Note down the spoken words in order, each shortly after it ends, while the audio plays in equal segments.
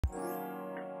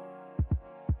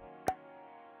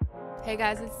Hey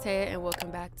guys, it's Taya and welcome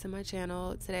back to my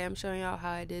channel. Today I'm showing y'all how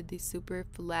I did these super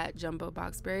flat jumbo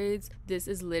box braids. This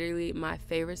is literally my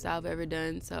favorite style I've ever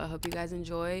done, so I hope you guys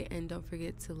enjoy, and don't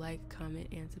forget to like, comment,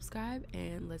 and subscribe,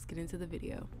 and let's get into the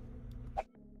video.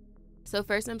 So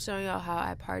first I'm showing y'all how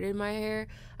I parted my hair.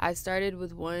 I started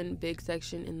with one big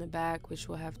section in the back, which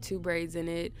will have 2 braids in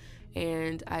it,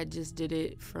 and I just did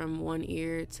it from one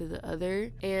ear to the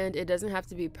other. And it doesn't have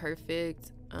to be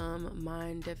perfect.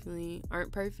 Mine definitely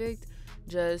aren't perfect.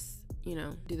 Just, you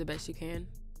know, do the best you can.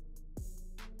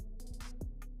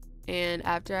 And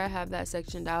after I have that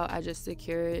sectioned out, I just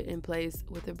secure it in place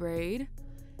with a braid.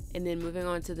 And then moving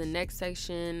on to the next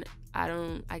section,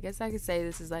 I guess I could say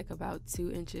this is like about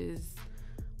 2 inches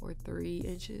or 3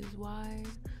 inches wide,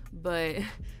 but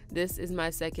this is my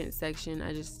second section.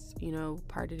 I just, you know,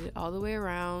 parted it all the way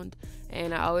around,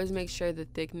 and I always make sure the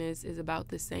thickness is about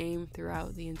the same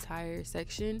throughout the entire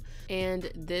section.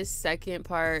 And this second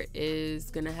part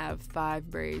is gonna have 5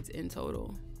 braids in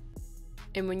total.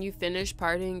 And when you finish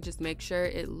parting, just make sure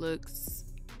it looks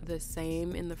the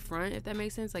same in the front, if that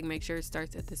makes sense. Like, make sure it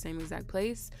starts at the same exact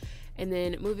place. And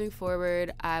then moving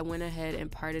forward, I went ahead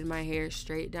and parted my hair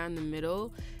straight down the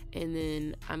middle, and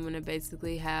then I'm gonna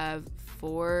basically have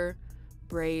 4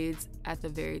 braids at the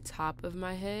very top of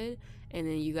my head, and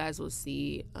then you guys will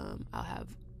see I'll have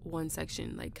one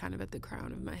section like kind of at the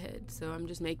crown of my head. So I'm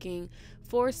just making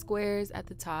 4 squares at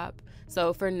the top.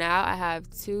 So for now I have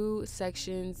 2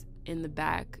 sections in the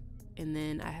back, and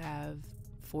then I have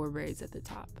 4 braids at the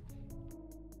top.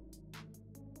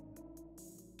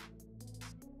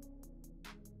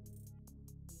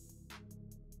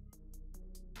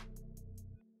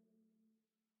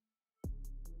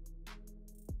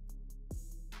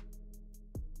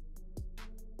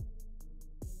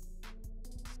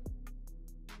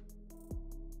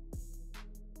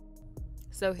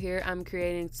 So here I'm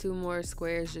creating 2 more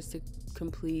squares just to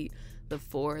complete the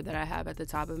 4 that I have at the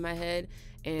top of my head,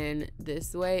 and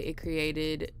this way it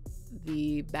created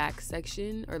the back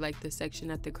section, or like the section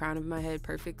at the crown of my head,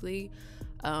 perfectly.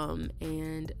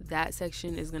 And that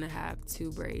section is gonna have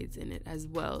 2 braids in it as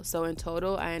well. So in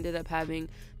total I ended up having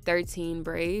 13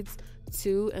 braids,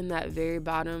 2 in that very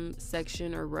bottom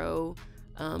section or row,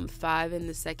 5 in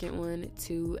the second one,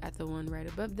 2 at the one right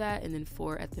above that, and then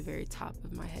 4 at the very top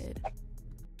of my head.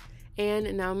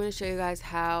 And now I'm going to show you guys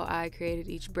how I created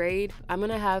each braid. I'm going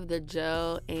to have the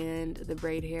gel and the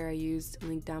braid hair I used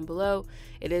linked down below.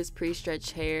 It is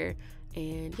pre-stretched hair,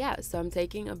 and yeah, so I'm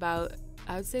taking about,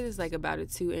 I would say this is like about a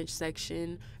 2-inch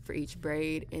section for each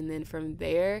braid, and then from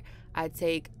there I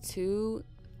take 2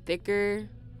 thicker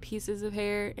pieces of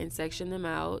hair and section them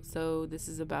out. So this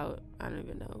is about, I don't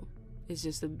even know, it's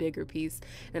just a bigger piece.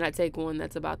 Then I take one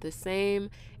that's about the same,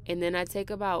 and then I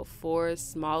take about 4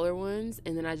 smaller ones,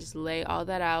 and then I just lay all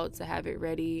that out to have it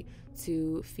ready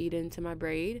to feed into my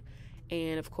braid.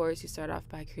 And of course you start off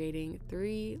by creating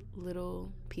 3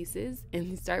 little pieces and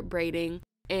you start braiding.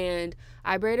 And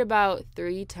I braid about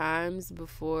 3 times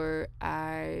before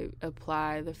I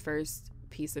apply the first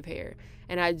piece of hair,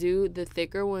 and I do the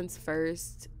thicker ones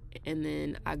first, and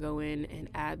then I go in and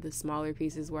add the smaller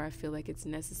pieces where I feel like it's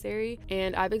necessary.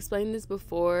 And I've explained this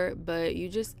before, but you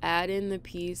just add in the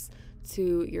piece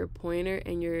to your pointer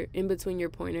and your in between your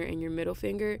pointer and your middle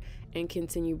finger, and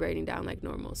continue braiding down like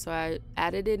normal. So I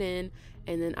added it in,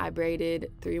 and then I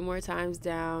braided 3 more times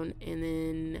down, and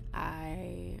then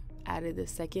I added the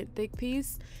second thick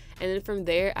piece, and then from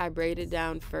there I braided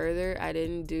down further. I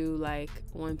didn't do like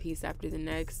one piece after the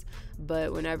next,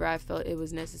 but whenever I felt it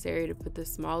was necessary to put the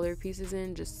smaller pieces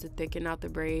in just to thicken out the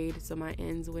braid so my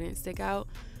ends wouldn't stick out,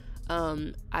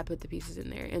 I put the pieces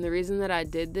in there. And the reason that I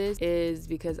did this is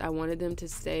because I wanted them to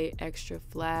stay extra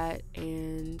flat,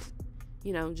 and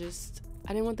you know, just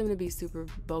I didn't want them to be super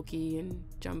bulky and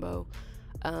jumbo.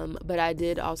 But I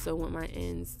did also want my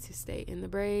ends to stay in the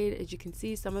braid. As you can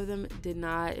see, some of them did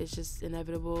not. It's just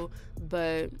inevitable.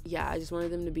 But yeah, I just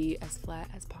wanted them to be as flat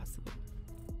as possible.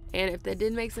 And if that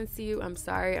didn't make sense to you, I'm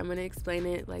sorry. I'm going to explain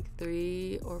it like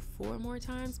 3 or 4 more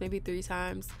times, maybe 3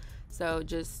 times. So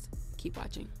just keep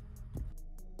watching.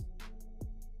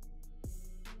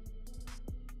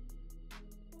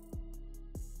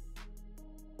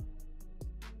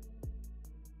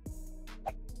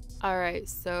 Alright,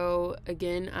 so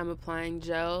again, I'm applying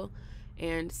gel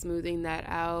and smoothing that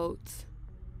out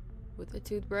with a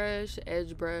toothbrush,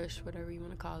 edge brush, whatever you want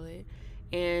to call it.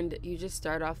 And you just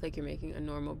start off like you're making a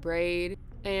normal braid.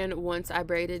 And once I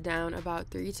braided down about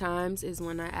 3 times is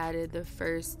when I added the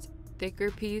first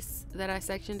thicker piece that I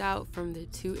sectioned out from the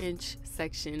 2-inch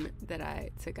section that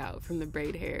I took out from the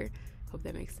braid hair. Hope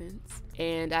that makes sense.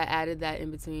 And I added that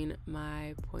in between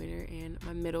my pointer and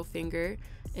my middle finger,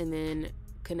 and then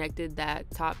connected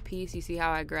that top piece. You see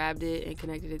how I grabbed it and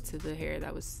connected it to the hair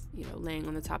that was, you know, laying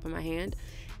on the top of my hand.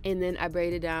 And then I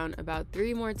braided down about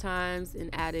 3 more times and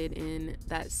added in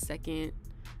that second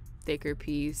thicker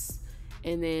piece.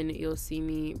 And then you'll see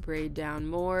me braid down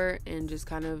more and just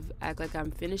kind of act like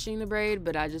I'm finishing the braid,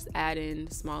 but I just add in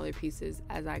smaller pieces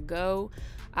as I go.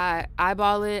 I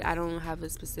eyeball it. I don't have a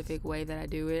specific way that I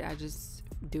do it. I just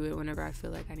do it whenever I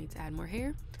feel like I need to add more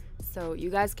hair. So you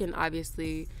guys can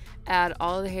obviously add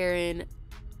all the hair in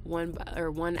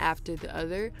one after the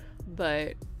other,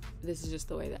 but this is just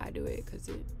the way that I do it because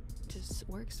it just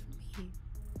works for me.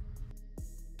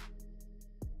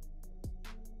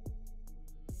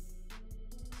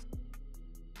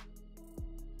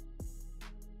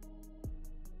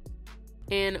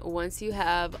 And once you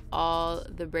have all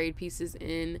the braid pieces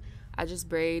in, I just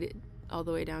braid all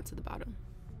the way down to the bottom.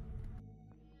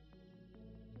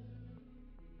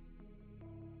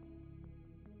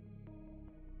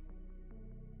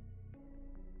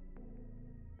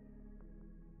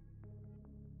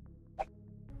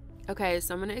 Okay,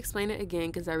 so I'm going to explain it again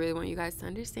because I really want you guys to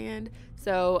understand.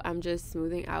 So I'm just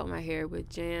smoothing out my hair with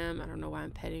jam. I don't know why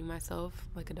I'm petting myself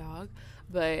like a dog,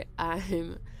 but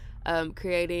I'm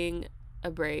creating a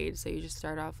braid. So you just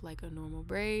start off like a normal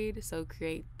braid. So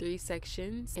create 3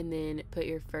 sections and then put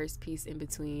your first piece in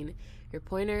between your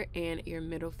pointer and your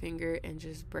middle finger and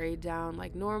just braid down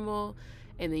like normal.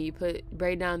 And then you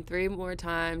braid down 3 more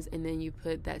times, and then you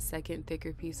put that second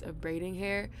thicker piece of braiding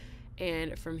hair.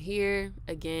 And from here,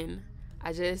 again,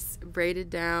 I just braided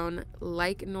down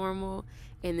like normal,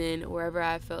 and then wherever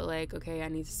I felt like, okay, I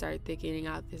need to start thickening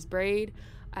out this braid,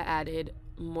 I added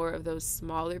more of those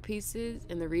smaller pieces.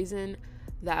 And the reason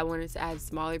that I wanted to add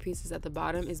smaller pieces at the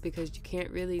bottom is because you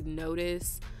can't really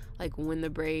notice like when the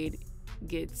braid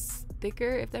gets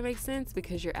thicker, if that makes sense,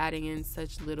 because you're adding in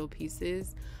such little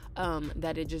pieces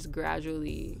that it just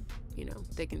gradually, you know,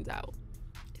 thickens out.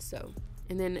 So,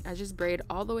 and then I just braid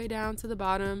all the way down to the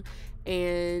bottom,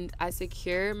 and I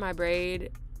secure my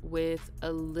braid with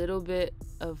a little bit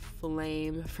of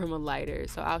flame from a lighter.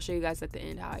 So I'll show you guys at the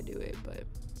end how I do it. But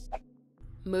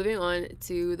moving on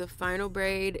to the final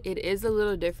braid, it is a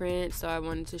little different, so I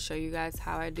wanted to show you guys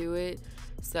how I do it.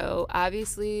 So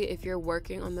obviously, if you're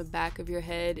working on the back of your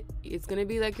head, it's gonna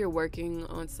be like you're working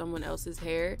on someone else's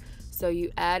hair. So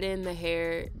you add in the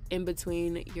hair in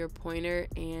between your pointer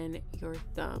and your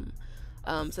thumb.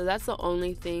 So that's the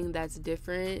only thing that's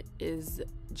different, is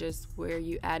just where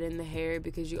you add in the hair,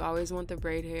 because you always want the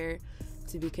braid hair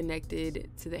to be connected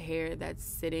to the hair that's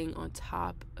sitting on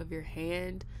top of your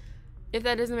hand. If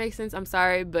that doesn't make sense, I'm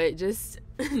sorry, but just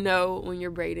know when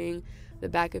you're braiding the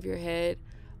back of your head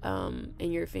and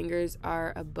your fingers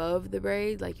are above the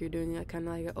braid, like you're doing a kind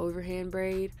of like an overhand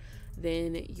braid,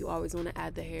 then you always want to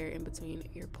add the hair in between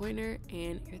your pointer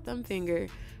and your thumb finger.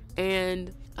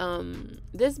 And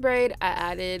this braid, I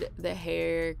added the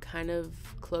hair kind of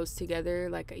close together.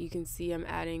 Like you can see, I'm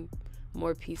adding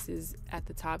more pieces at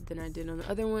the top than I did on the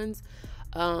other ones.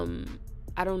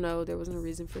 I don't know, there wasn't a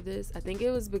reason for this. I think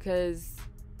it was because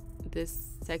this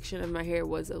section of my hair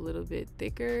was a little bit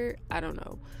thicker. I don't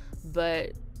know,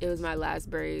 but it was my last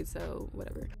braid, so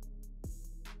whatever.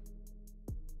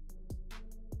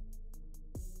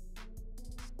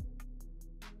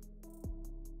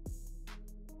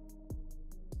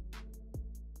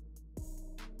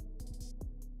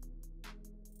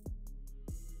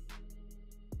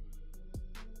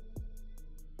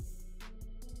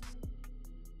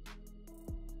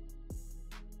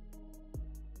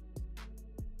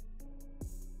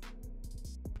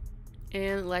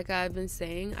 And like I've been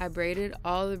saying, I braided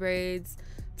all the braids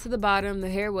to the bottom. The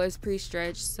hair was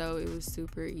pre-stretched, so it was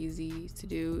super easy to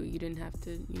do. You didn't have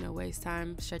to, you know, waste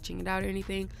time stretching it out or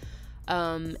anything.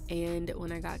 And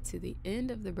when I got to the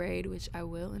end of the braid, which I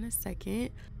will in a second,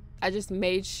 I just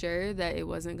made sure that it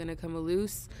wasn't going to come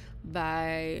loose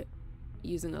by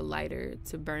using a lighter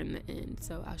to burn the end.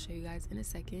 So I'll show you guys in a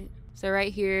second. So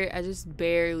right here, I just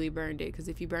barely burned it, because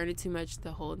if you burn it too much,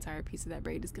 the whole entire piece of that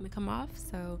braid is going to come off.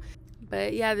 So,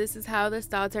 but yeah, this is how the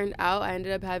style turned out. I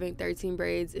ended up having 13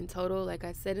 braids in total, like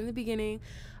I said in the beginning.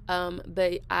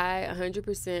 But I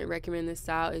 100% recommend this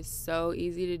style. It's so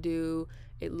easy to do.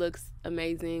 It looks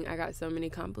amazing. I got so many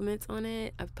compliments on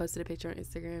it. I've posted a picture on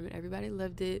Instagram and everybody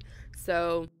loved it.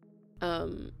 So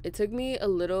it took me a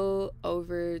little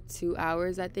over 2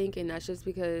 hours, I think, and that's just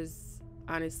because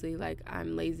honestly, like,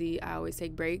 I'm lazy. I always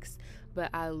take breaks, but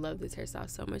I love this hairstyle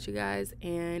so much, you guys.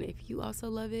 And if you also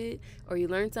love it or you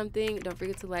learned something, don't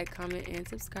forget to like, comment, and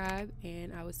subscribe,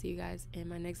 and I will see you guys in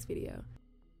my next video.